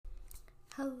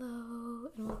Hello,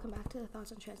 and welcome back to the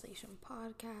Thoughts on Translation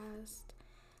podcast.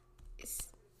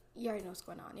 You already know what's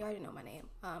going on. You already know my name.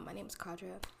 My name is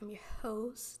Kadra. I'm your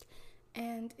host,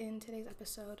 and in today's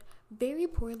episode, very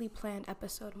poorly planned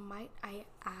episode, might I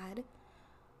add,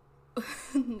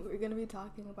 we're going to be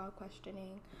talking about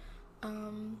questioning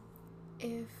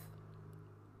if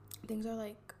things are,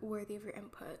 worthy of your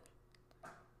input,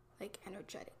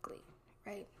 energetically,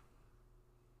 right?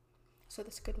 So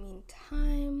this could mean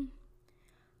time.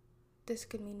 This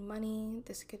could mean money,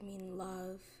 this could mean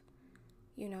love,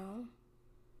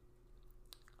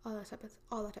 all that type of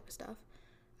stuff.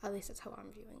 At least that's how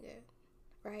I'm viewing it,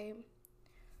 right?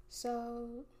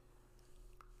 So,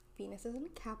 Venus is in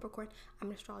Capricorn. I'm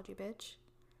an astrology bitch.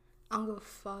 I don't give a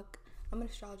fuck. I'm an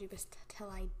astrology bitch till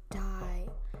I die.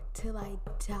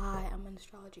 I'm an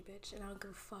astrology bitch, and I don't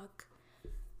give a fuck.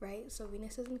 Right? So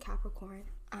Venus is in Capricorn.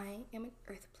 I am an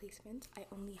earth placement. I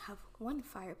only have one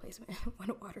fire placement,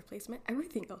 one water placement.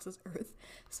 Everything else is earth.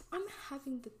 So I'm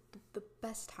having the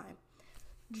best time,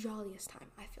 jolliest time.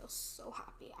 I feel so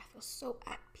happy. I feel so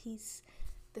at peace.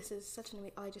 This is such an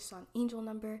amazing. I just saw an angel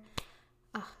number.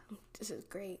 This is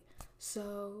great.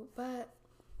 So, but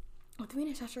with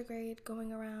Venus retrograde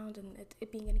going around and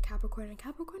it being in Capricorn, and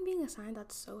Capricorn being a sign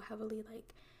that's so heavily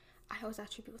I always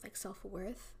attribute with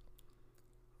self-worth.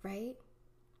 Right?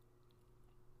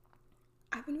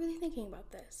 I've been really thinking about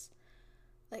this.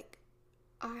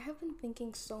 I have been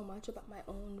thinking so much about my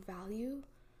own value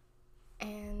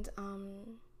and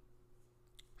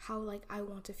how I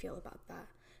want to feel about that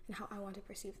and how I want to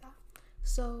perceive that.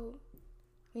 So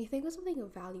when you think of something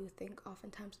of value, think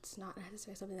oftentimes it's not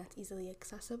necessarily something that's easily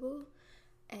accessible,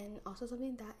 and also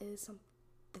something that is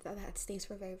that stays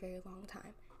for a very, very long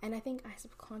time. And I think I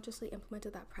subconsciously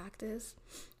implemented that practice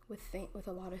with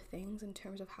a lot of things in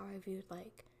terms of how I viewed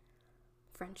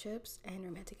friendships and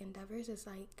romantic endeavors. Is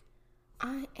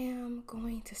I am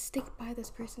going to stick by this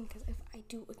person, because if I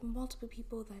do it with multiple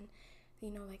people, then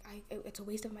it's a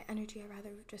waste of my energy. I'd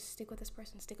rather just stick with this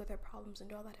person, stick with their problems, and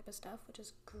do all that type of stuff, which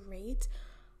is great.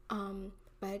 But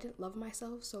I didn't love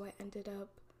myself, so I ended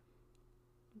up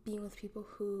being with people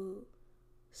who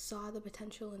saw the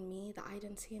potential in me that I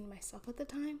didn't see in myself at the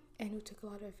time, and who took a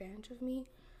lot of advantage of me.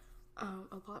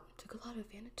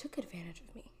 Took advantage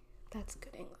of me. That's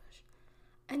good English.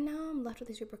 And now I'm left with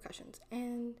these repercussions,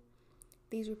 and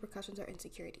these repercussions are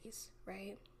insecurities,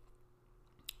 right?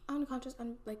 Unconscious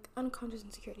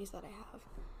insecurities that I have.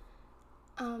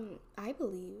 I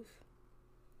believe,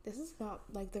 this is not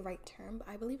the right term, but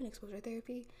I believe in exposure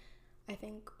therapy. I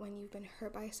think when you've been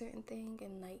hurt by a certain thing,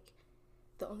 and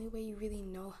the only way you really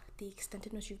know the extent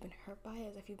in which you've been hurt by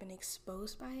it is if you've been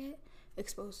exposed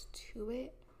to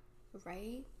it,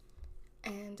 right?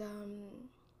 And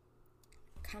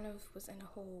kind of was in a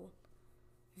whole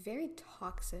very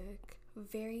toxic,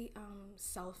 very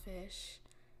selfish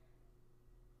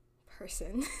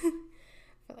person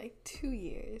for 2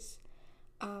 years.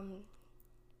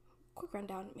 Quick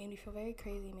rundown: made me feel very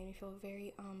crazy, made me feel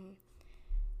very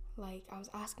I was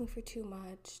asking for too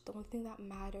much. The only thing that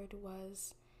mattered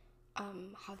was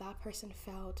how that person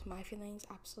felt. My feelings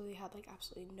absolutely had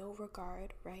absolutely no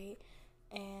regard, right?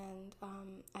 And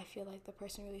I feel the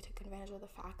person really took advantage of the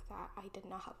fact that I did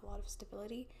not have a lot of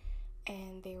stability,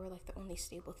 and they were the only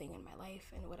stable thing in my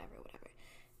life, and whatever.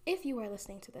 If you are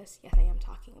listening to this, yes, I am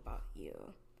talking about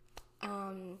you.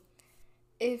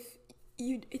 If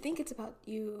you think it's about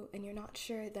you and you're not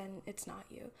sure, then it's not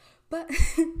you. But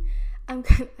I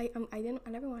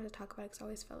never wanted to talk about it because I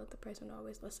always felt the person would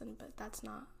always listen, but that's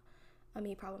not a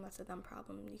me problem, that's a them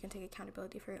problem. You can take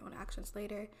accountability for your own actions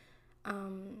later.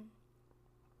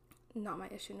 Not my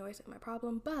issue, nor is it my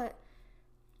problem. But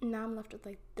now I'm left with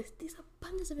these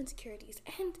abundance of insecurities.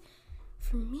 And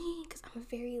for me, because I'm a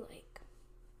very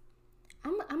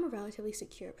I'm a relatively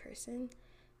secure person,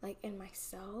 in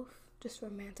myself. Just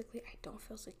romantically, I don't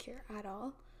feel secure at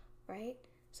all, right?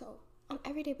 So on an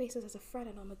everyday basis, as a friend,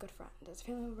 I know I'm a good friend. As a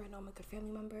family member, I know I'm a good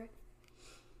family member.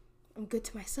 I'm good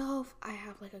to myself. I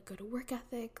have a good work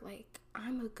ethic.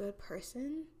 I'm a good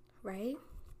person, right?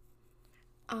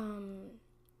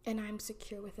 And I'm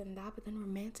secure within that. But then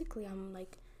romantically, I'm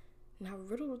now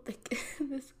riddled with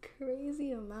this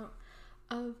crazy amount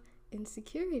of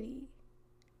insecurity.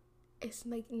 It's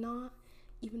not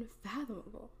even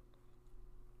fathomable.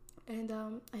 And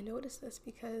I noticed this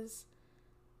because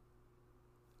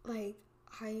I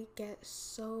get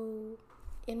so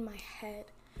in my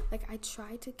head. I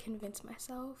try to convince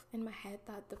myself in my head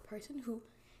that the person who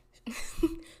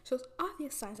shows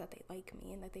obvious signs that they like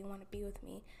me and that they want to be with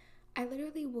me, I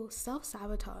literally will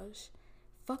self-sabotage,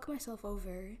 fuck myself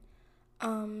over,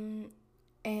 and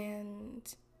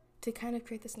to kind of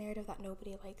create this narrative that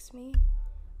nobody likes me,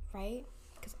 right?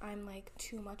 Because I'm like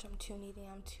too much, I'm too needy,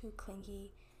 I'm too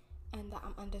clingy, and that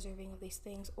I'm undeserving of these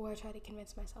things. Or I try to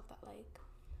convince myself that like,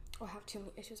 or I have too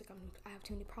many issues, like I have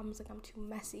too many problems, like I'm too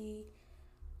messy,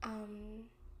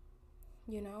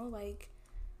 you know, like,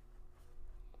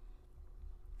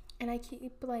 and I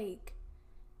keep like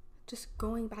just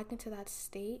going back into that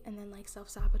state and then like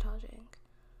self-sabotaging,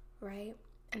 right?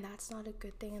 And that's not a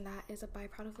good thing, and that is a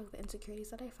byproduct of the insecurities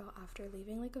that I felt after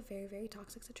leaving like a very, very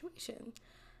toxic situation.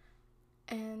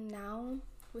 And now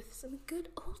with some good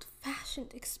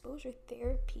old-fashioned exposure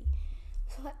therapy,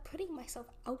 so that putting myself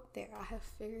out there,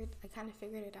 I kind of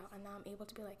figured it out, and now I'm able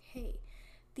to be like, hey,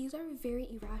 these are very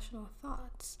irrational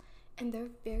thoughts, and they're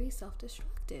very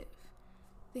self-destructive.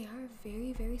 They are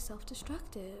very, very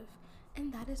self-destructive,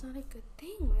 and that is not a good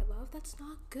thing, my love. That's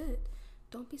not good.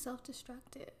 Don't be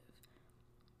self-destructive.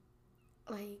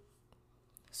 Like,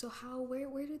 so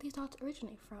where do these thoughts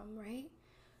originate from, right?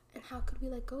 And how could we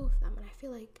let go of them? And I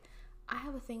feel like I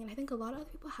have a thing, and I think a lot of other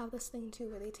people have this thing too,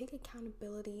 where they take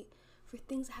accountability for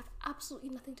things that have absolutely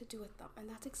nothing to do with them. And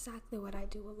that's exactly what I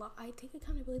do a lot. I take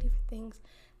accountability for things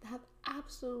that have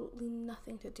absolutely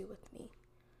nothing to do with me,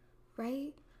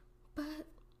 right? But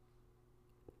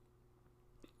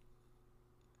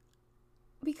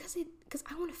because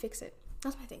I want to fix it.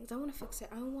 That's my thing. I want to fix it.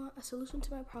 I want a solution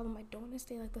to my problem. I don't want to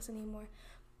stay like this anymore.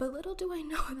 But little do I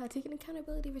know that taking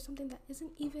accountability for something that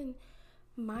isn't even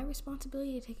my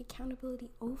responsibility to take accountability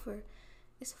over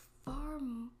is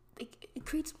it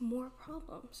creates more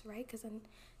problems, right? Because then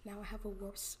now I have a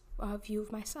warped view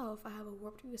of myself. I have a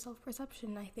warped view of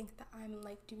self-perception. I think that I'm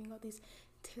like doing all these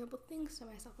terrible things to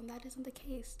myself, and that isn't the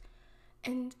case.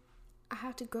 And I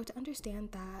have to grow to understand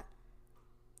that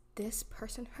this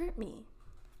person hurt me.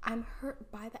 I'm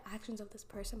hurt by the actions of this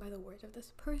person, by the words of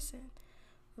this person,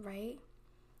 right?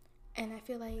 And I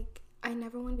feel like I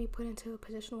never want to be put into a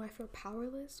position where I feel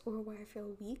powerless or where I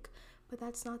feel weak, but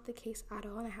that's not the case at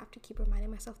all. And I have to keep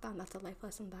reminding myself that, and that's a life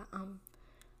lesson that I'm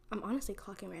honestly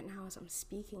clocking right now as I'm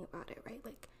speaking about it, right?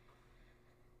 Like,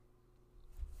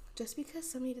 just because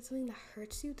somebody did something that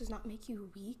hurts you does not make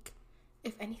you weak.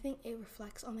 If anything, it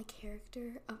reflects on the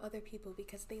character of other people,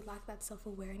 because they lack that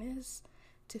self-awareness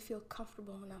to feel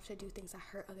comfortable enough to do things that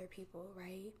hurt other people,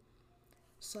 right?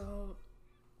 So,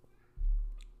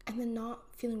 and then not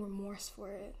feeling remorse for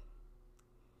it.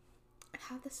 I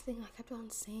have this thing I kept on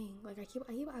saying, like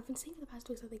I've been saying for the past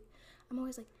 2 weeks, I'm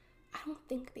always like, I don't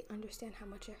think they understand how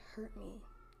much it hurt me,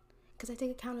 because I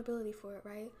take accountability for it,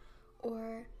 right?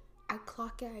 Or I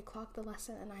clock the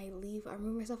lesson, and I leave. I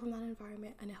remove myself from that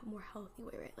environment in a more healthy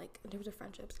way, right? Like in terms of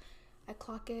friendships, I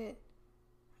clock it,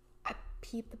 I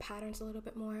peep the patterns a little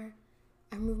bit more,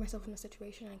 I remove myself from the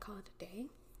situation, and I call it a day,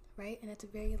 right? And it's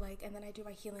very like, and then I do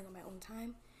my healing on my own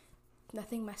time.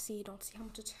 Nothing messy, don't see how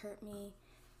much it's hurt me,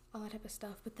 all that type of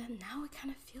stuff. But then now it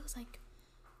kind of feels like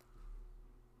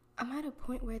I'm at a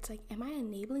point where it's like, am I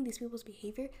enabling these people's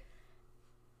behavior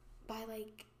by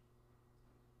like,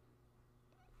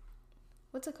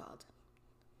 what's it called?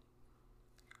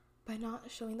 By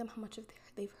not showing them how much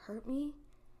they've hurt me,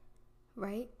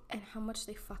 right? And how much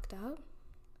they fucked up.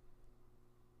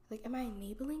 Like, am I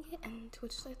enabling it? And to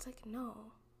which it's like, no.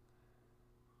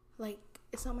 Like,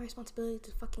 it's not my responsibility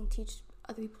to fucking teach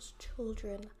other people's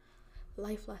children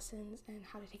life lessons and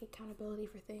how to take accountability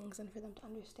for things, and for them to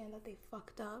understand that they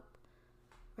fucked up,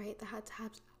 right? That had to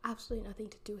have absolutely nothing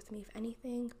to do with me. If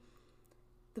anything,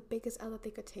 the biggest L that they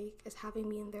could take is having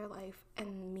me in their life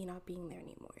and me not being there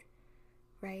anymore,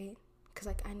 right? Because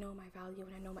like, I know my value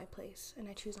and I know my place, and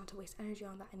I choose not to waste energy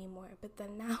on that anymore. But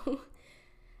then now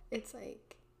it's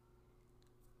like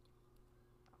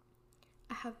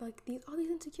I have like all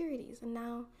these insecurities, and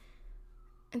now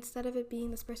instead of it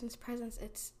being this person's presence,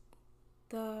 it's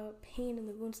the pain and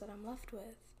the wounds that I'm left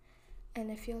with. And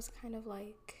it feels kind of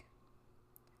like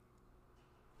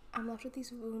I'm left with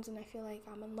these wounds, and I feel like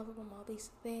I'm in love with all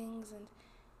these things, and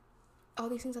all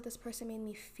these things that this person made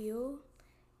me feel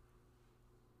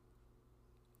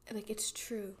like it's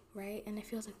true, right? And it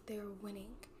feels like they're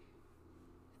winning,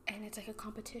 and it's like a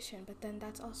competition. But then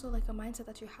that's also like a mindset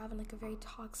that you have in like a very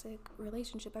toxic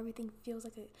relationship. Everything feels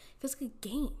like a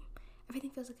game.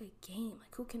 Everything feels like a game.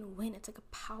 Like, who can win? It's like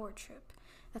a power trip.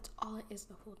 That's all it is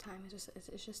the whole time.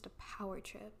 It's just a power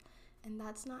trip, and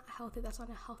that's not healthy. That's not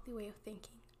a healthy way of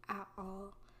thinking at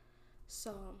all.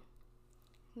 So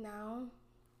now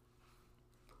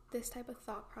this type of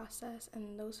thought process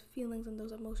and those feelings and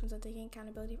those emotions and taking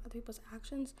accountability for other people's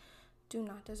actions do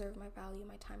not deserve my value,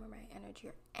 my time, or my energy,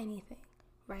 or anything,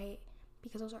 right?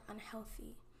 Because those are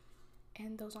unhealthy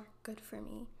and those aren't good for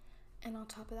me. And on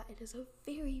top of that, it is a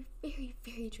very, very,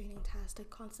 very draining task to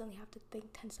constantly have to think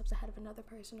 10 steps ahead of another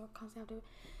person, or constantly have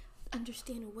to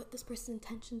understand what this person's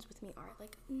intentions with me are.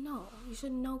 Like, no, you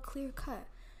should know clear cut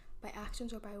by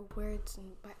actions or by words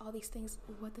and by all these things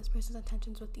what this person's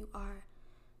intentions with you are,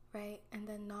 right? And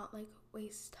then not like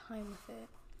waste time with it.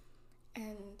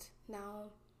 And now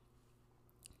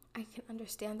I can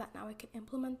understand that. Now I can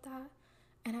implement that,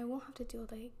 and I won't have to deal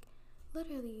like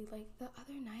literally like the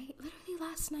other night, literally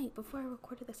last night before I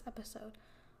recorded this episode.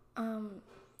 I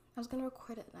was gonna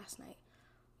record it last night,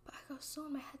 but I got so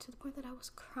in my head to the point that I was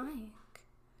crying.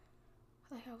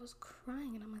 Like, I was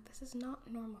crying, and I'm like, this is not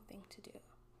a normal thing to do,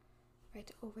 right?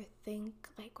 To overthink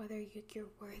like whether you're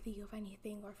worthy of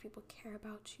anything, or if people care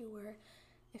about you, or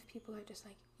if people are just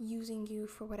like using you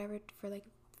for whatever,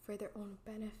 for their own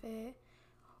benefit,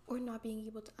 or not being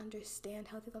able to understand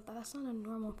healthy love. That's not a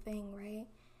normal thing, right?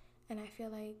 And I feel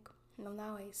like,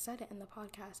 now I said it in the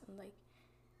podcast, and like,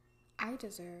 I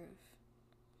deserve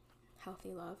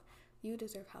healthy love. You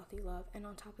deserve healthy love. And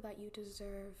on top of that, you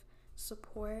deserve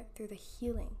support through the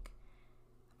healing,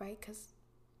 right? Because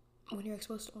when you're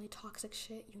exposed to only toxic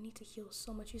shit, you need to heal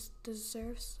so much. You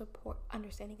deserve support,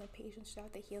 understanding, and patience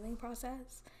throughout the healing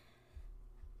process.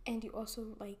 And you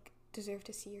also like deserve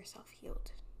to see yourself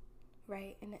healed,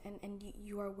 right? And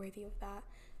you are worthy of that.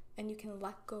 And you can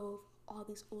let go of all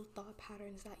these old thought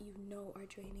patterns that you know are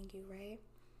draining you, right?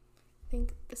 I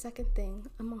think the second thing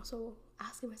I'm also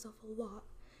asking myself a lot,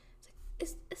 it's like,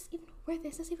 is this even worth it?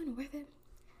 Is this even worth it?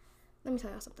 Let me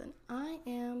tell y'all something. I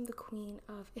am the queen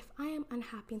of, if I am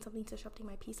unhappy and something's disrupting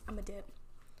my peace, I'm a dip.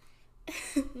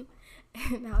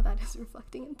 And now that is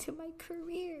reflecting into my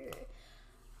career.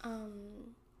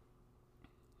 And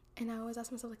I always ask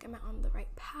myself, like, am I on the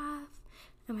right path?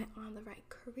 Am I on the right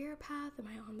career path? Am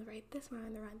I on the right this? Am I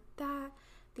on the right that?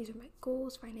 These are my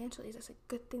goals financially. Is this a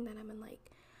good thing that I'm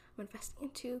investing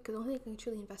into? Because the only thing I can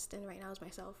truly invest in right now is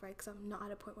myself, right? Because I'm not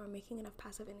at a point where I'm making enough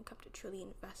passive income to truly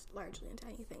invest largely into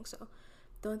anything. So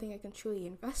the only thing I can truly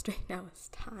invest right now is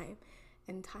time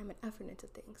and effort into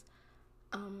things.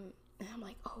 And I'm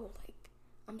like,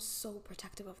 I'm so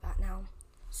protective of that now.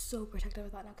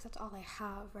 Because that's all I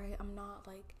have, right? I'm not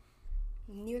like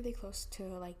nearly close to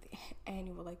like the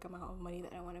annual like amount of money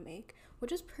that I want to make,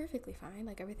 which is perfectly fine.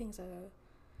 Like, everything's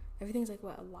like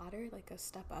what, a ladder, like a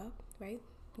step up, right?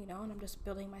 And I'm just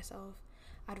building myself.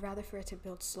 I'd rather for it to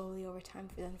build slowly over time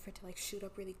than for it to like shoot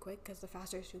up really quick, because the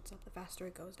faster it shoots up, the faster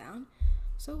it goes down.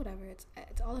 So whatever, it's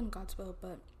all in God's will.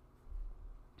 But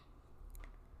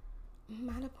I'm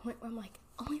at a point where I'm like,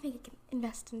 only thing I can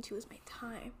invest into is my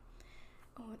time.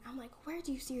 Oh, and I'm like, where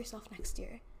do you see yourself next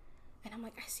year? And I'm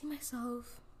like, I see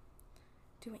myself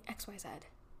doing XYZ.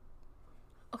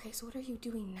 Okay, so what are you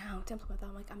doing now to implement that?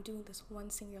 I'm like, I'm doing this one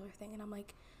singular thing. And I'm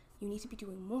like, you need to be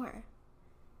doing more,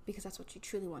 because that's what you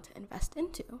truly want to invest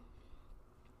into.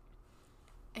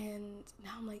 And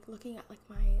now I'm like looking at like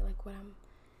what I'm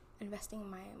investing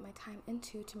my time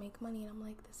into to make money, and I'm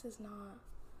like, this is not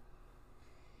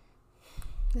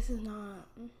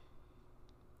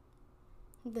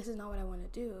what I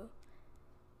want to do.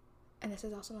 And this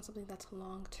is also not something that's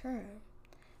long term.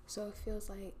 So it feels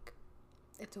like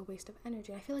it's a waste of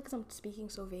energy. I feel like because I'm speaking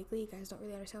so vaguely, you guys don't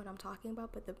really understand what I'm talking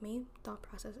about. But the main thought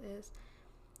process is,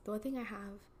 the only thing I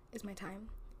have is my time,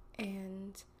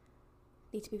 and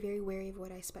need to be very wary of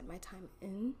what I spend my time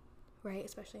in, right?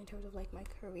 Especially in terms of like my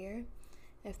career.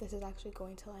 If this is actually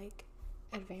going to like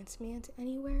advance me into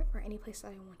anywhere or any place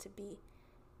that I want to be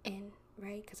in,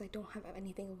 right? Because I don't have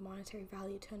anything of monetary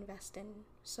value to invest in.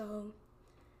 So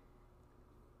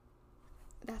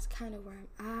that's kind of where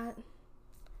I'm at.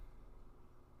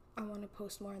 I want to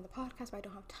post more on the podcast, but I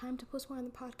don't have time to post more on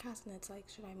the podcast. And it's like,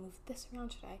 should I move this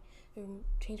around? Should I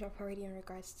change my priority in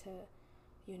regards to,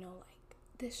 like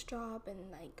this job,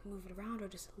 and like move it around, or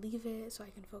just leave it so I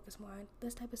can focus more on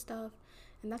this type of stuff?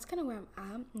 And that's kind of where I'm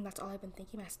at. And that's all I've been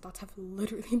thinking. My thoughts have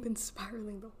literally been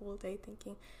spiraling the whole day,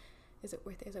 thinking, is it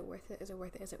worth it? Is it worth it? Is it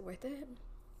worth it? Is it worth it?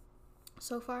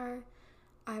 So far,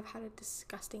 I've had a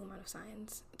disgusting amount of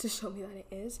signs to show me that it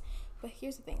is. But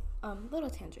here's the thing, little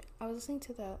tangent. I was listening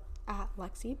to the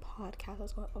 @Lexi podcast.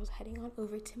 I was heading on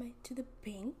over to the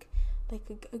bank, like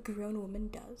a grown woman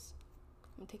does.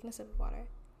 I'm taking a sip of water.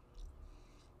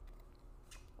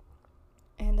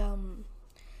 And I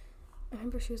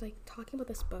remember she was like talking about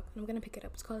this book, and I'm gonna pick it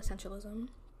up. It's called Essentialism.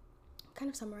 Kind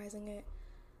of summarizing it.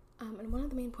 And one of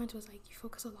the main points was like, you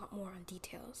focus a lot more on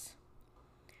details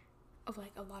of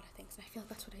like a lot of things. And I feel like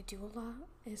that's what I do a lot,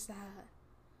 is that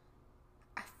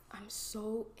I'm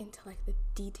so into like the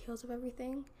details of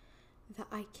everything that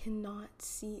I cannot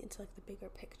see into like the bigger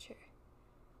picture,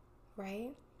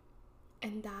 right?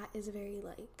 And that is very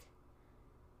like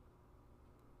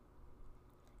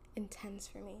intense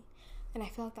for me. And I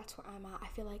feel like that's where I'm at. I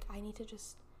feel like I need to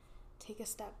just take a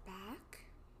step back,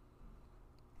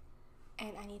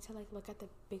 and I need to like look at the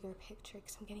bigger picture,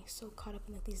 because I'm getting so caught up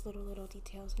in like these little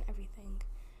details and everything,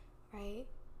 right?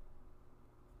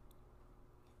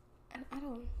 And I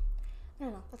don't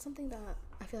know. That's something that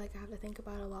I feel like I have to think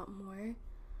about a lot more.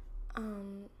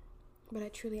 But I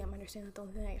truly am understanding that the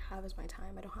only thing I have is my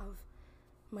time. I don't have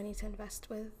money to invest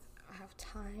with. I have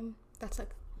time. That's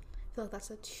like, I feel like that's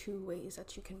the two ways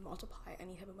that you can multiply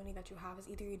any type of money that you have, is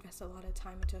either you invest a lot of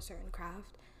time into a certain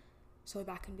craft, so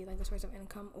that can be like a source of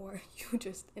income, or you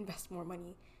just invest more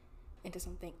money into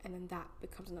something and then that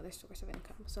becomes another source of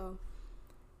income. So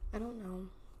I don't know.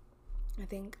 I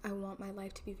think I want my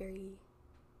life to be very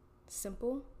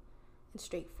simple and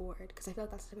straightforward, because I feel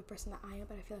like that's the type of person that I am,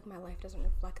 but I feel like my life doesn't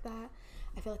reflect that.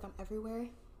 I feel like I'm everywhere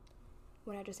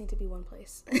when I just need to be one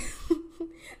place.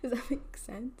 Does that make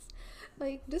sense?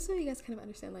 Like, just so you guys kind of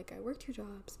understand, like, I work 2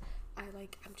 jobs. I'm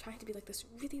trying to be like this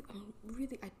I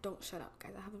don't shut up,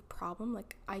 guys. I have a problem.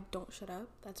 Like, I don't shut up.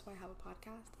 That's why I have a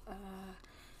podcast.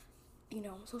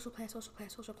 Social plans.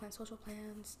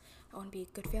 I want to be a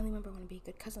good family member. I want to be a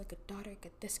good cousin, a good daughter,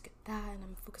 good this, good that. And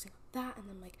I'm focusing on that. And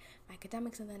then, like, my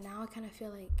academics. And then now I kind of feel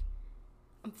like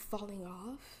I'm falling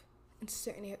off in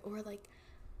certain areas, or like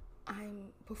I'm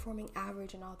performing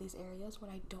average in all these areas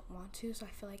when I don't want to. So I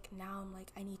feel like now I'm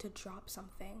like, I need to drop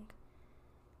something.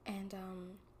 And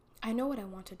I know what I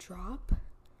want to drop,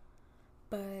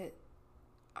 but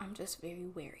I'm just very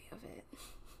wary of it.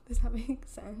 Does that make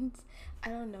sense? I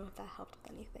don't know if that helped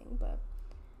with anything, but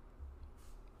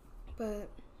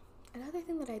another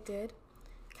thing that I did,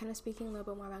 kind of speaking a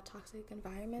little bit more about toxic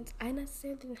environments, I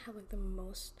necessarily didn't have like the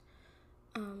most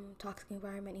toxic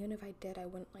environment. Even if I did, I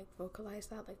wouldn't like vocalize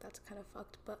that. Like, that's kind of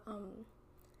fucked. But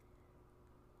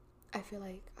I feel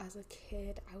like as a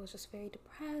kid I was just very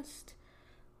depressed.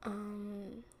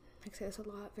 Like I say this a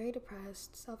lot, very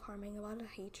depressed, self-harming, a lot of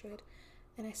hatred,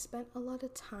 and I spent a lot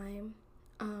of time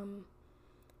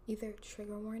either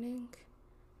trigger warning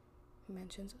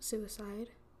mentions of suicide,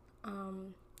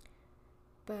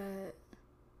 but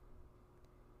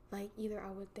like either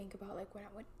I would think about like when I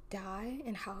would die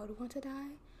and how I would want to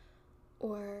die,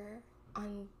 or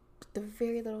on the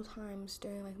very little times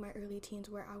during like my early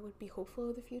teens where I would be hopeful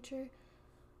of the future.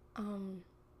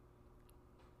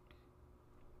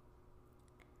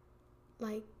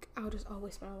 Like, I would just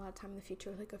always spend a lot of time in the future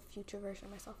with like a future version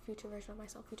of myself, and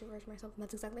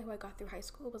that's exactly how I got through high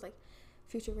school. It was like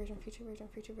future version.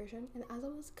 And as I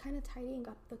was kind of tidying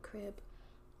up the crib,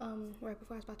 right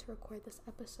before I was about to record this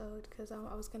episode, because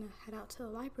I was gonna head out to the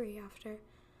library after,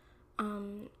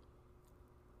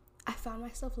 I found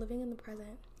myself living in the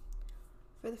present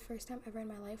for the first time ever in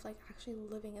my life, like actually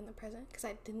living in the present, because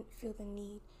I didn't feel the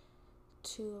need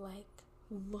to like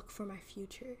look for my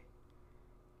future.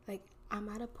 Like, I'm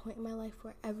at a point in my life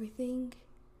where everything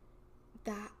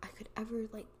that I could ever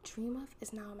like dream of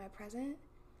is now in my present,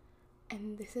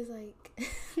 and this is like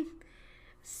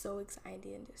so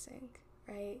anxiety inducing,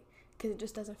 right? Because it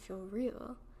just doesn't feel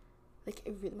real. Like,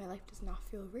 my life does not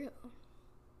feel real.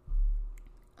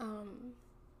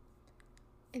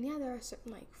 And yeah, there are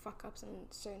certain like fuck ups and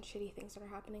certain shitty things that are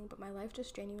happening, but my life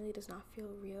just genuinely does not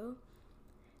feel real.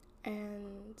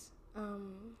 And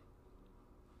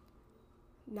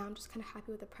now I'm just kind of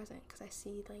happy with the present, because I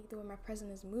see like the way my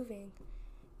present is moving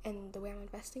and the way I'm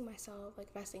investing into myself, like,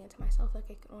 I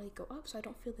can only go up. So I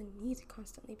don't feel the need to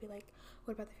constantly be like,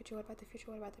 what about the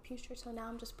future? So now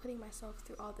I'm just putting myself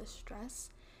through all this stress,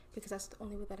 because that's the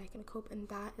only way that I can cope, and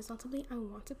that is not something I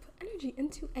want to put energy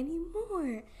into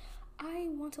anymore. I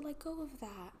want to let go of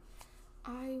that.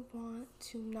 I want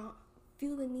to not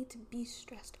feel the need to be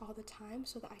stressed all the time,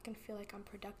 so that I can feel like I'm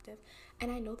productive.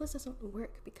 And I know this doesn't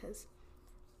work, because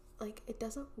like, it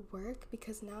doesn't work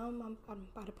because now I'm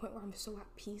at a point where I'm so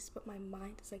at peace, but my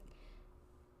mind is like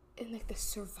in like the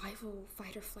survival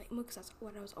fight or flight mode, because that's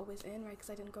what I was always in, right?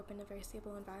 Because I didn't grow up in a very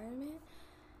stable environment.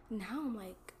 Now I'm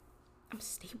like, I'm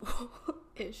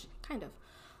stable-ish, kind of,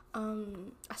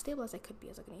 as stable as I could be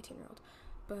as like an 18-year-old,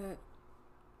 but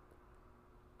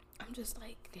I'm just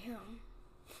like, damn,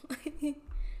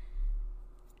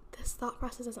 this thought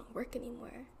process doesn't work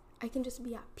anymore. I can just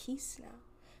be at peace now.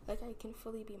 Like, I can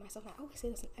fully be myself. I always say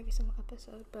this in every single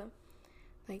episode, but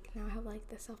like, now I have like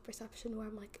the self-perception where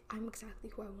I'm like, I'm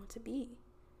exactly who I want to be,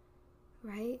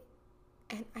 right?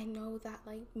 And I know that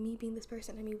like me being this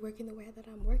person and me working the way that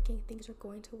I'm working, things are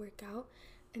going to work out,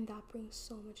 and that brings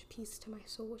so much peace to my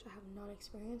soul, which I have not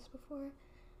experienced before.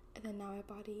 And then now my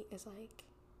body is like,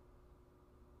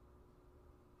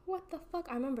 what the fuck?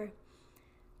 I remember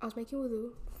I was making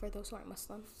wudu, for those who aren't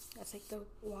Muslim. That's like the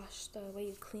way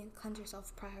you cleanse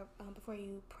yourself prior before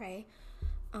you pray.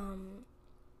 I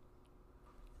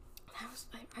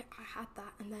had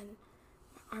that, and then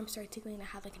my arm started tickling, and I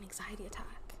had like an anxiety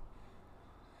attack.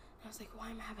 And I was like, why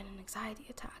am I having an anxiety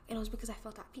attack? And it was because I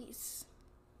felt at peace.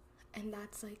 And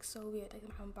that's like so weird. Like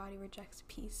my own body rejects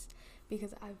peace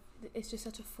because it's just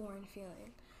such a foreign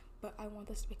feeling. But I want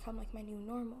this to become like my new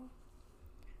normal.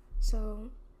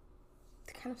 So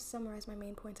to kind of summarize my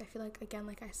main points, I feel like, again,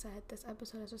 like I said, this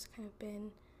episode has just kind of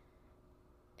been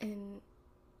an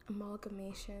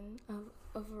amalgamation of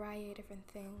a variety of different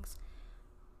things.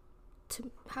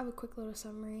 To have a quick little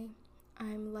summary,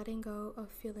 I'm letting go of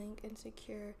feeling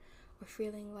insecure or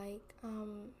feeling like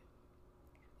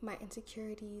my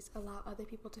insecurities allow other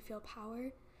people to feel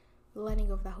power. Letting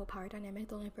go of that whole power dynamic.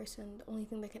 The only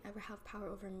thing that can ever have power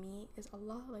over me is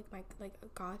Allah, like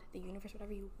God, the universe,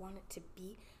 whatever you want it to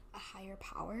be, a higher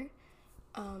power.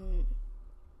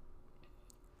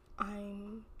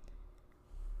 I'm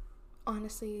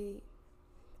honestly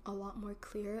a lot more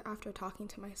clear after talking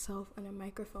to myself on a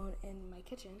microphone in my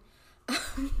kitchen.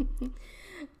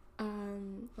 A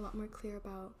lot more clear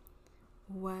about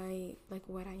what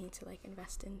I need to like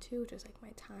invest into, just like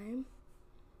my time.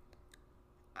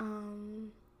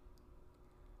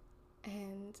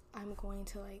 And I'm going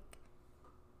to like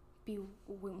be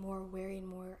more wary and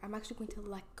more. I'm actually going to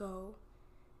let go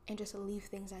and just leave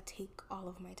things that take all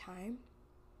of my time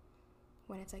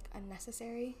when it's like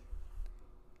unnecessary.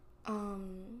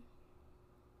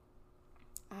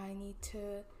 I need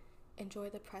to enjoy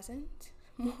the present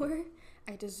more.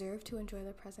 I deserve to enjoy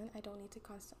the present. I don't need to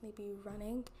constantly be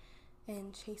running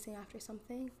and chasing after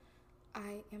something.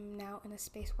 I am now in a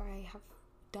space where I have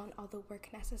done all the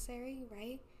work necessary,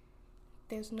 right?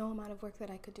 There's no amount of work that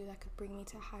I could do that could bring me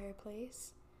to a higher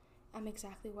place. I'm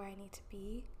exactly where I need to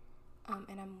be,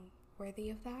 and I'm worthy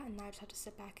of that, and now I just have to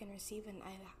sit back and receive, and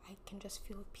I can just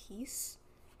feel peace,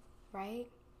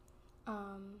 right?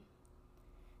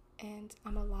 And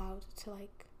I'm allowed to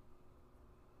like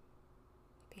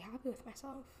be happy with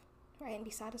myself, right, and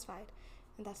be satisfied,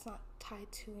 and that's not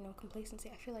tied to, complacency.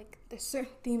 I feel like there's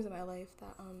certain themes in my life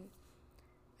that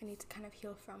I need to kind of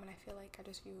heal from, and I feel like I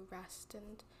just view rest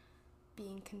and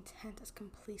being content as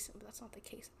complacent, but that's not the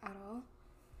case at all.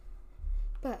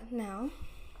 But now,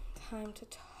 time to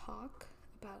talk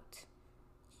about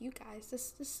you guys.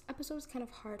 This episode is kind of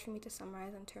hard for me to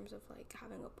summarize in terms of like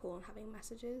having a poll and having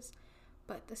messages,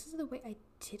 but this is the way I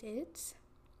did it.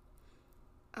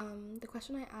 The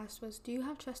question I asked was, do you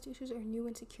have trust issues or new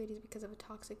insecurities because of a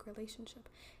toxic relationship?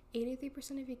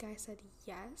 83% of you guys said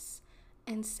yes,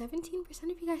 and 17%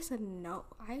 of you guys said no.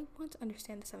 I want to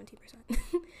understand the 17%.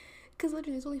 Because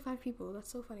literally there's only 5 people. That's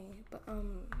so funny. But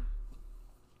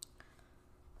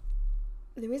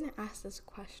the reason I asked this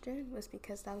question was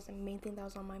because that was the main thing that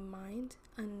was on my mind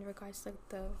in regards to like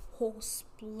the whole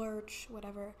splurge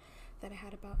whatever that I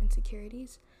had about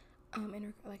insecurities.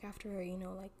 And like after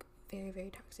like very, very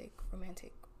toxic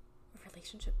romantic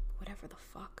relationship, whatever the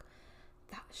fuck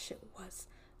that shit was.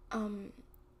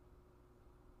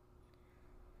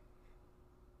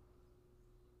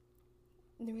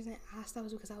 The reason I asked that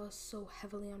was because I was so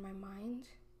heavily on my mind.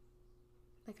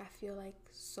 Like I feel like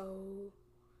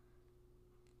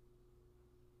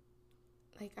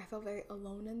I felt very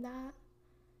alone in that.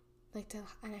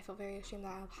 And I felt very ashamed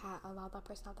that I had allowed that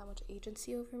person to have that much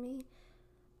agency over me.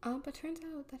 But turns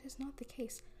out that is not the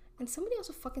case. And somebody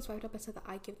also fucking swiped up and said that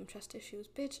I give them trust issues.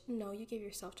 Bitch, no, you give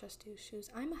yourself trust issues.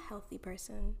 I'm a healthy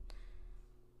person.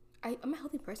 I'm a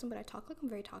healthy person, but I talk like I'm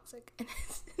very toxic. And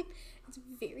it's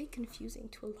very confusing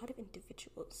to a lot of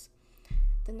individuals.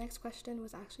 The next question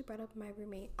was actually brought up by my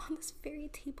roommate on this very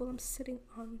table I'm sitting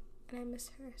on. And I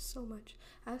miss her so much.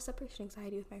 I have separation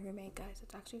anxiety with my roommate, guys.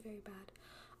 It's actually very bad.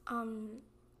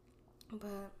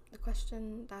 But the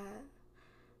question that...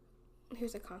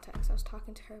 Here's the context. I was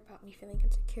talking to her about me feeling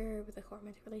insecure with a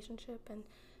romantic relationship and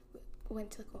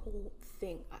went to like a whole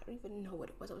thing. I don't even know what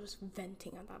it was. I was just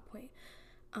venting at that point.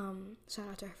 Shout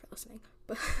out to her for listening.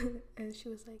 But and she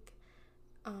was like,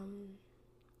 and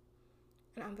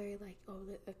I'm very like, oh,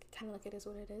 kind of like it is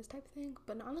what it is type thing,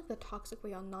 but not like the toxic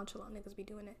way y'all nonchalant niggas be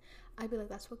doing it. I'd be like,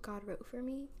 that's what God wrote for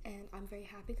me, and I'm very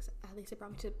happy because at least it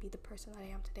brought me to be the person that I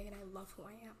am today, and I love who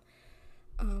I am.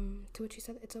 To which she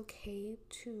said, it's okay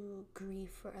to grieve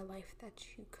for a life that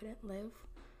you couldn't live,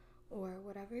 or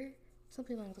whatever,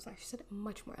 something along those lines. She said it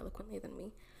much more eloquently than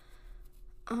me.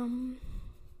 And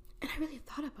I really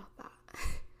thought about that,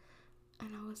 and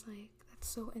I was like, that's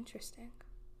so interesting.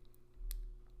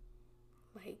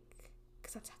 Like,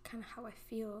 because that's kind of how I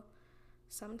feel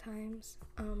sometimes,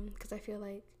 because I feel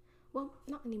like well,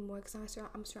 not anymore because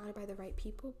I'm surrounded by the right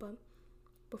people, but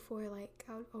before, like,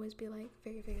 I would always be like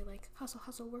very, very like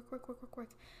hustle, work.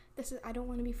 I don't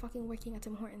want to be fucking working at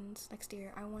Tim Hortons next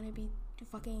year. I want to be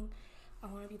podcasting,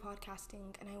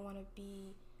 and I want to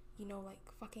be, like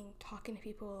fucking talking to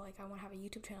people. Like, I want to have a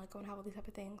YouTube channel, like I want to have all these type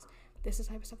of things. This is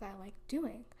the type of stuff that I like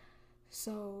doing.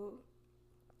 So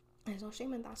there's no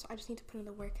shame in that. So I just need to put in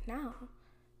the work now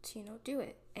to, do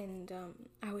it. And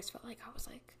I always felt like I was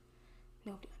like,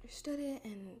 nobody understood it,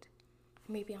 and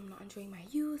maybe I'm not enjoying my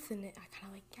youth, and I kind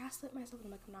of like gaslit myself, and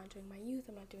I'm like, I'm not enjoying my youth,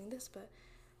 I'm not doing this, but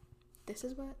this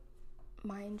is what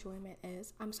my enjoyment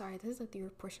is. I'm sorry, this is like the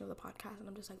portion of the podcast, and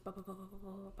I'm just like blah blah blah blah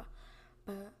blah blah blah.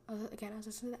 But again, I was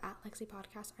listening to the @Lexi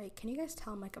podcast. Alright, can you guys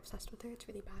tell I'm like obsessed with her? It's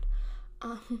really bad.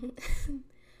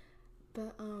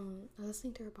 But I was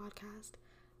listening to her podcast,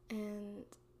 and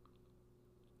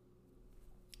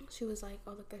she was like,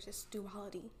 oh look, there's this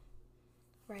duality,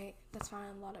 right, that's found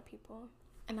in a lot of people.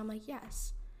 And I'm like,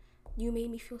 yes, you made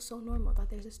me feel so normal that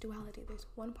there's this duality. There's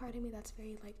one part of me that's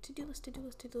very like to-do list,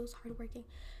 hardworking.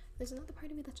 There's another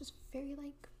part of me that's just very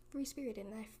like free-spirited,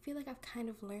 and I feel like I've kind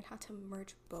of learned how to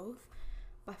merge both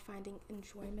by finding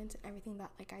enjoyment in everything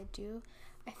that like I do.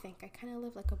 I think I kind of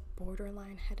live like a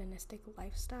borderline hedonistic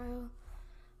lifestyle,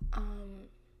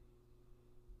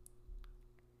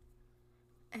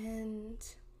 and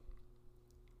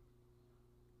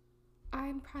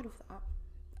I'm proud of that.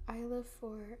 I live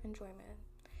for enjoyment,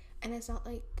 and it's not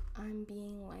like I'm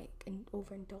being like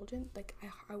overindulgent. Like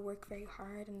I work very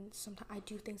hard, and sometimes I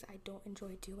do things I don't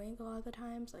enjoy doing a lot of the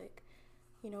times, like,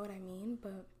 you know what I mean,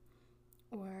 but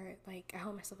or like I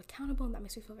hold myself accountable, and that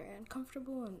makes me feel very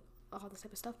uncomfortable, and all this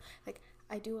type of stuff. Like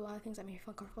I do a lot of things that make me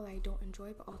feel uncomfortable that I don't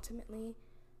enjoy, but ultimately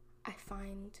I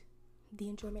find the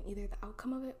enjoyment, either the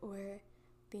outcome of it or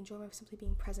the enjoyment of simply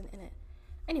being present in it.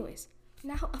 Anyways,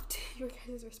 now up to your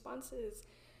guys' responses.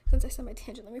 Since I said my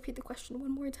tangent, let me repeat the question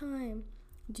one more time.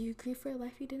 Do you grieve for a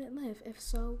life you didn't live? If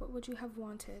so, what would you have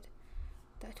wanted?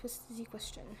 That was the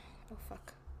question. Oh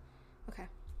fuck. Okay.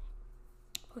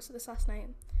 Posted this last night.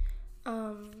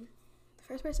 The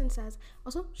first person says,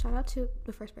 also shout out to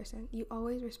the first person. You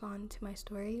always respond to my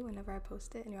story whenever I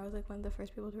post it, and you're always like one of the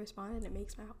first people to respond, and it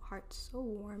makes my heart so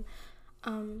warm.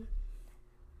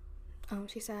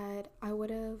 She said, I would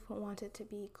have wanted to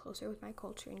be closer with my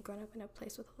culture and grown up in a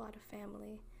place with a lot of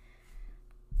family.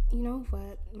 You know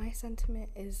what? My sentiment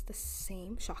is the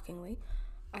same, shockingly.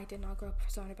 I did not grow up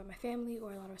surrounded by my family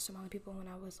or a lot of Somali people when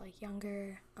I was like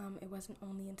younger. It wasn't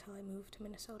only until I moved to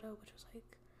Minnesota, which was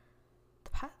like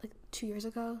 2 years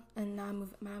ago, and now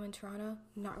I'm in Toronto,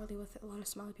 not really with a lot of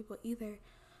Somali people either.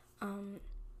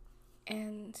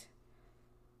 And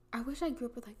I wish I grew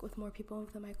up with more people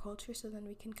within my culture, so then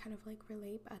we can kind of like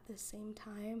relate, but at the same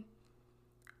time,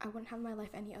 I wouldn't have my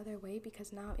life any other way,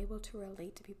 because now I'm able to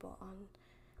relate to people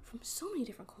from so many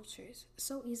different cultures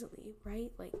so easily,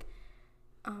 right? Like,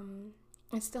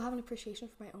 I still have an appreciation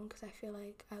for my own, because I feel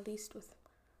like, at least with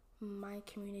my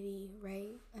community,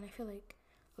 right? And I feel like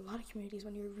a lot of communities,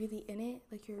 when you're really in it,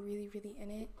 like you're really, really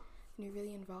in it, and you're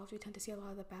really involved, you tend to see a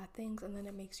lot of the bad things, and then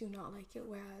it makes you not like it.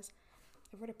 Whereas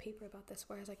I wrote a paper about this,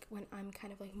 whereas like when I'm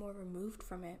kind of like more removed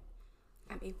from it,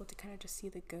 I'm able to kind of just see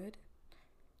the good.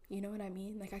 You know what I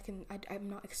mean? Like I'm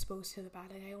not exposed to the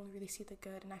bad. I only really see the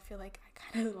good, and I feel like I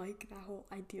kind of like that whole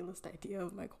idealist idea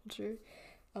of my culture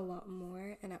a lot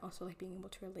more. And I also like being able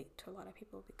to relate to a lot of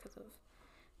people because of,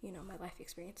 my life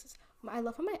experiences. I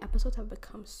love how my episodes have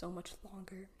become so much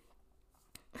longer.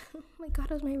 Oh my god,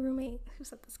 it was my roommate who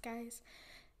said this, guys.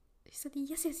 She said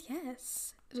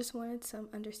yes. I just wanted some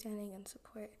understanding and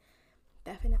support,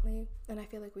 definitely. And I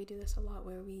feel like we do this a lot,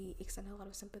 where we extend a lot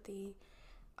of sympathy,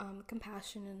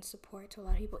 compassion, and support to a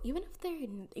lot of people, even if they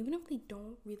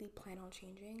don't really plan on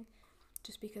changing,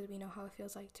 just because we know how it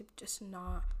feels like to just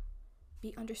not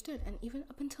be understood, and even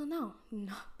up until now,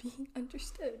 not being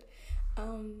understood.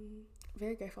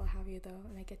 Very grateful to have you though,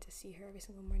 and I get to see her every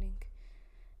single morning.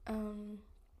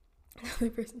 Another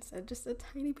person said, just a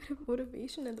tiny bit of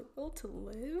motivation in the will to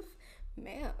live.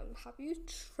 Man, have you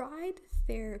tried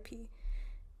therapy?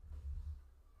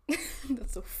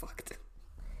 That's so fucked.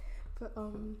 But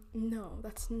no,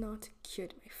 that's not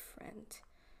cured, my friend.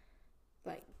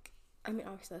 Like, I mean,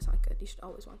 obviously that's not good. You should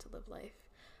always want to live life,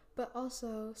 but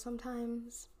also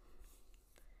sometimes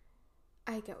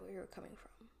I get where you're coming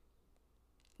from.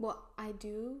 Well, I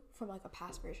do from like a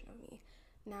past version of me.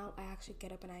 Now I actually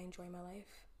get up and I enjoy my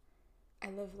life. I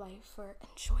live life for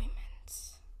enjoyment.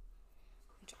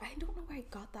 I don't know where I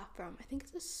got that from. I think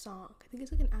it's a song. I think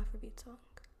it's like an Afrobeat song.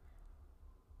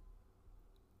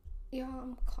 Yeah,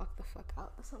 I'm clocked the fuck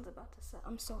out. The sun's about to set.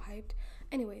 I'm so hyped.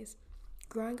 Anyways,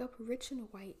 growing up rich and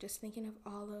white, just thinking of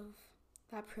all of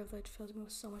that privilege fills me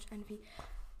with so much envy.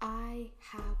 I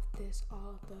have this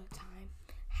all the time.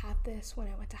 Had this when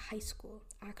I went to high school,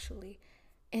 actually,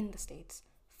 in the States.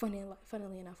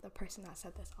 Funnily enough, the person that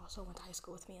said this also went to high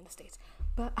school with me in the States.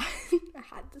 But I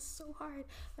had this so hard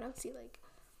when I would see, like,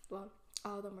 well,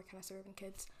 all of them were kind of suburban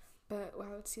kids, but where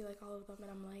I would see, like, all of them,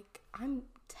 and I'm like, I'm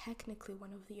technically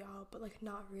one of the y'all, but, like,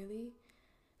 not really.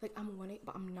 Like, I'm one,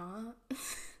 but I'm not.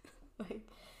 Like,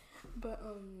 but,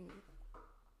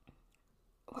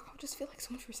 well, I would just feel like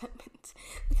so much resentment.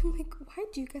 Like, I'm like, why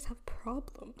do you guys have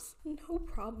problems? No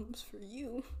problems for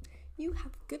you. You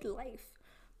have good life.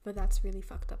 But that's really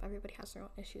fucked up. Everybody has their own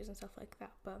issues and stuff like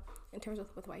that. But in terms of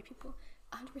with white people,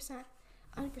 100%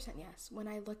 yes. When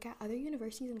I look at other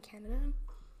universities in Canada,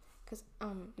 because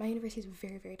my university is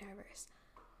very, very diverse.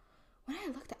 When I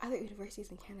looked at other universities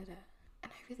in Canada,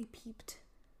 and I really peeped,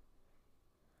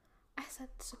 I said,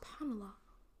 subhanAllah,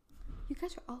 you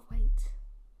guys are all white.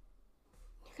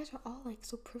 You guys are all, like,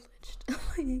 so privileged.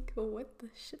 Like, what the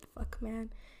shit, fuck,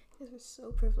 man. You guys are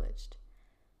so privileged.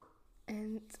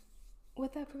 And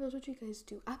with that privilege, what do you guys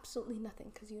do? Absolutely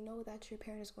nothing, because you know that your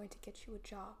parent is going to get you a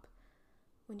job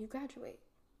when you graduate.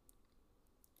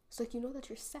 So, like, you know that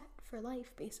you're set for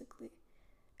life, basically.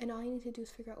 And all you need to do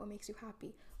is figure out what makes you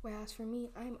happy. Whereas for me,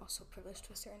 I'm also privileged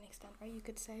to a certain extent, right? You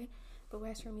could say. But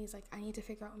whereas for me, is like, I need to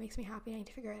figure out what makes me happy. I need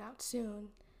to figure it out soon.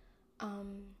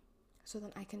 So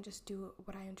then I can just do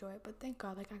what I enjoy. But thank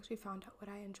God, like, I actually found out what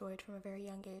I enjoyed from a very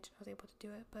young age. I was able to do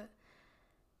it. But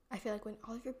I feel like when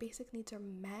all of your basic needs are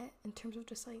met in terms of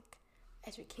just, like,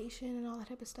 education and all that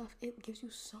type of stuff, it gives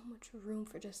you so much room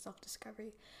for just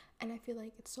self-discovery. And I feel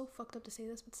like it's so fucked up to say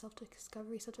this, but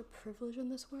self-discovery is such a privilege in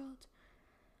this world.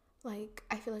 Like,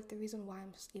 I feel like the reason why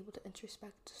I'm just able to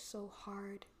introspect so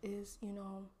hard is, you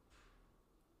know,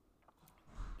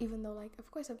 even though, like,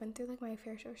 of course I've been through, like, my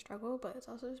fair share of struggle, but it's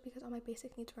also just because all my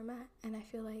basic needs were met. And I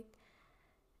feel like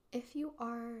if you're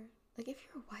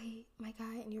white, my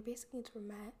guy, and your basic needs were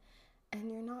met,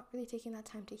 and you're not really taking that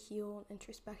time to heal and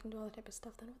introspect and do all that type of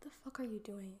stuff, then what the fuck are you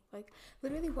doing? Like,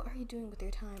 literally, what are you doing with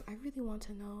your time? I really want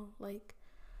to know, like,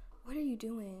 what are you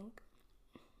doing?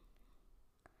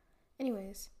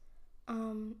 Anyways, I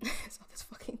saw this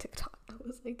fucking TikTok. I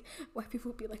was like, white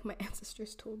people would be like, my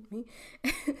ancestors told me.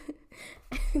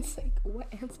 It's like,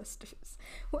 what ancestors?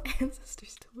 What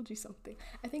ancestors told you something?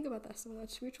 I think about that so much.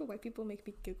 Spiritual white people make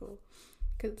me giggle.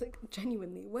 Because it's like,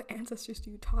 genuinely, what ancestors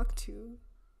do you talk to?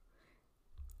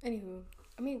 Anywho,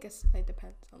 I mean, I guess it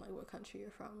depends on, like, what country you're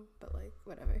from. But, like,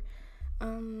 whatever.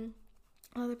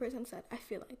 Another person said, I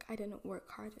feel like I didn't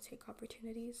work hard to take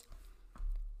opportunities.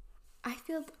 I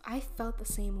felt the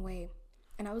same way.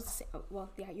 And I was the same, well,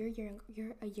 yeah, you're a year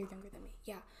younger than me.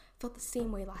 Yeah, felt the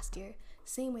same way last year.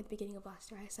 Same way at the beginning of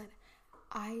last year. I said,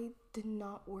 I did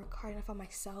not work hard enough on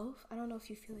myself. I don't know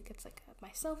if you feel like it's like a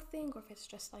myself thing, or if it's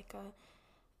just like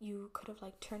you could have,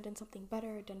 like, turned in something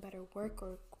better, done better work,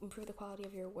 or improved the quality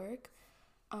of your work.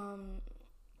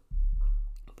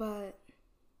 But,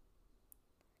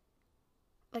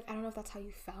 like, I don't know if that's how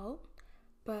you felt,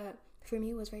 but for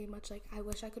me, it was very much like, I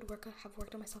wish I could have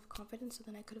worked on my self-confidence, so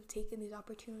then I could have taken these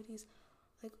opportunities,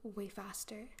 like, way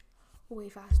faster.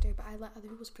 But I let other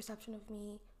people's perception of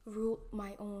me rule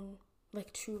my own,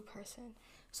 like, true person.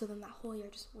 So then that whole year I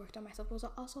just worked on myself. It was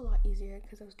also a lot easier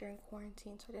because it was during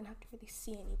quarantine, so I didn't have to really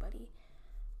see anybody.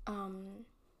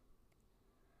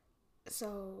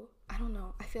 So I don't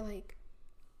know. I feel like,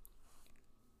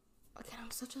 again,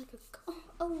 I'm such like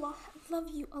Allah, I love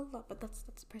you, Allah, but that's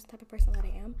the type of person that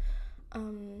I am.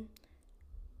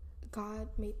 God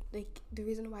made, like, the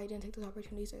reason why I didn't take those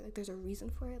opportunities, like, there's a reason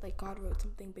for it. Like, God wrote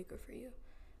something bigger for you,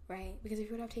 right? Because if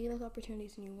you would have taken those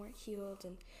opportunities and you weren't healed,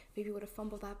 and maybe you would have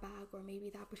fumbled that bag, or maybe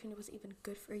the opportunity wasn't even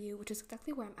good for you, which is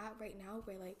exactly where I'm at right now,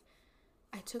 where, like,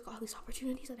 I took all these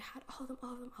opportunities and I had all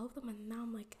of them, and now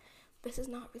I'm like, this is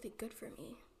not really good for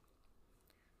me.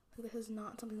 Like, this is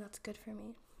not something that's good for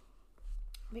me.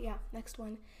 But yeah, next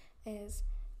one is,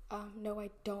 no, I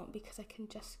don't, because I can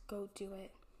just go do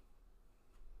it.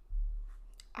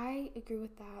 I agree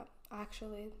with that,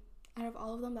 actually. Out of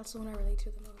all of them, that's the one I relate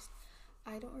to the most.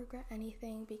 I don't regret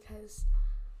anything because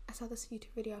I saw this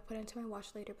YouTube video I put into my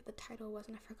watch later, but the title was,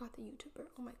 and I forgot the YouTuber.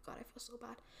 Oh my god, I feel so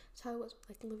bad. So it was,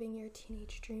 like, living your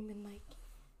teenage dream in, like,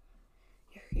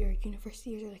 your university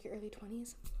years, or, like, your early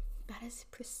 20s. That is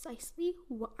precisely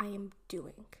what I am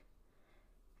doing.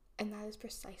 And that is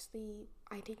precisely,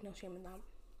 I take no shame in that.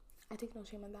 That's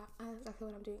exactly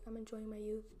what I'm doing. I'm enjoying my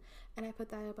youth, and I put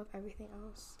that above everything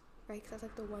else, right? Because that's,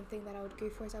 like, the one thing that I would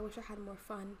grieve for, is I wish I had more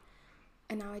fun,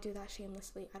 and now I do that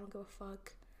shamelessly. I don't give a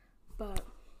fuck. But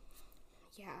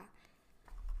yeah,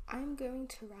 I'm going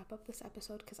to wrap up this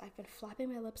episode because I've been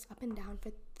flapping my lips up and down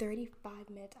for 35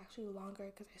 minutes, actually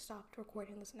longer, because I stopped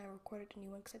recording this and I recorded a new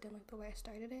one because I didn't like the way I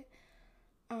started it.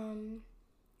 And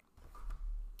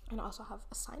I also have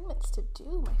assignments to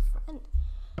do, my friend.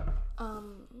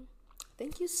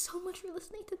 Thank you so much for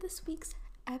listening to this week's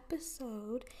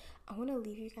episode. I want to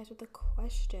leave you guys with a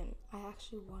question I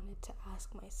actually wanted to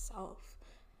ask myself.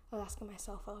 I was asking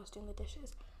myself while I was doing the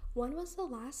dishes. When was the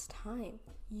last time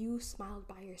you smiled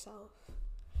by yourself?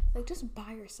 Like, just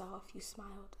by yourself, you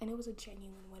smiled. And it was a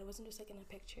genuine one. It wasn't just, like, in a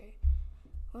picture.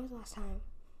 When was the last time?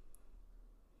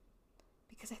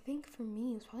 Because I think for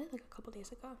me, it was probably, like, a couple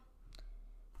days ago.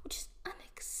 Which is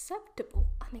unacceptable.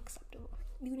 Unacceptable.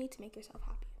 You need to make yourself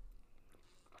happy.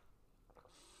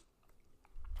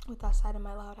 With that side of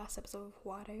my loud-ass episode of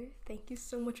water, thank you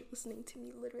so much for listening to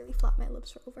me literally flap my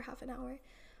lips for over half an hour.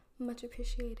 Much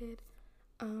appreciated.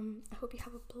 I hope you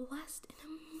have a blessed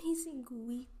and amazing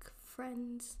week,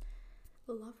 friends,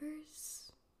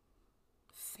 lovers,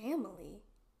 family,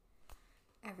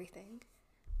 everything.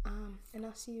 And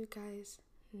I'll see you guys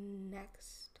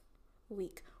next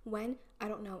week. When? I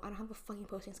don't know. I don't have a fucking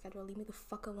posting schedule. Leave me the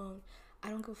fuck alone. I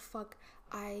don't give a fuck.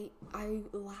 I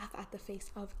laugh at the face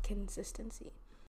of consistency.